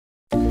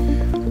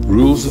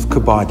Rules of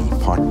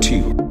Kabaddi, Part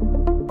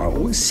 2. I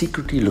always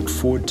secretly looked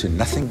forward to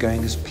nothing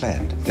going as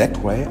planned. That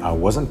way, I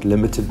wasn't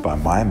limited by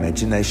my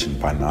imagination,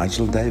 by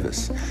Nigel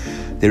Davis.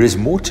 There is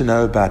more to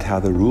know about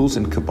how the rules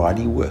in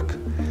Kabaddi work.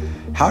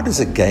 How does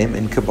a game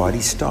in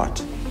Kabaddi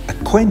start? A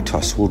coin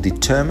toss will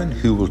determine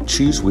who will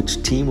choose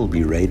which team will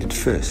be raided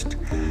first.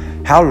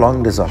 How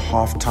long does a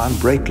half-time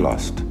break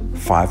last?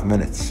 5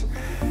 minutes.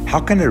 How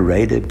can a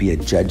raider be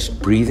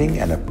adjudged breathing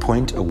and a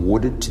point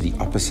awarded to the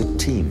opposite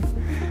team?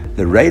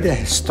 The raider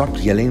has stopped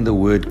yelling the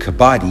word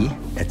Kabaddi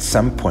at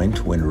some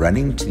point when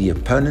running to the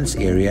opponent's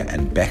area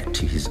and back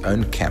to his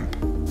own camp.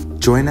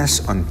 Join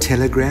us on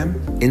Telegram,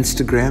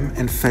 Instagram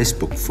and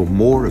Facebook for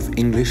more of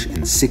English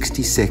in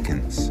 60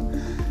 seconds.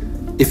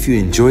 If you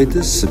enjoyed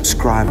this,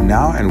 subscribe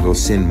now and we'll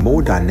send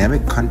more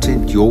dynamic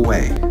content your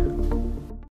way.